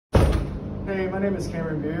Hey, my name is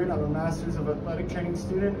Cameron Beard. I'm a Master's of Athletic Training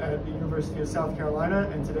student at the University of South Carolina,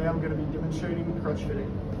 and today I'm going to be demonstrating crutch fitting.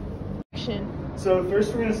 So first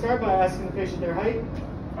we're going to start by asking the patient their height.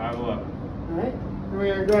 5'11". All right. Then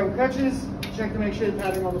we're going to grab crutches, check to make sure the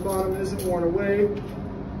padding on the bottom isn't worn away,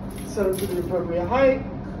 set them to the appropriate height.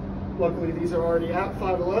 Luckily these are already at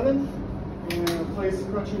 5'11". We're going to place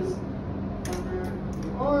the crutches under the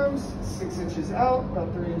arms, 6 inches out,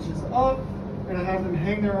 about 3 inches up. We're going to have them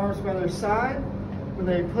hang their arms by their side. When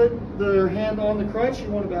they put their hand on the crutch, you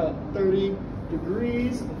want about 30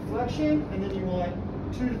 degrees of flexion, and then you want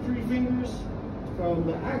 2 to 3 fingers from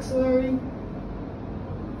the axillary.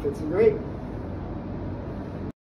 Fits them great.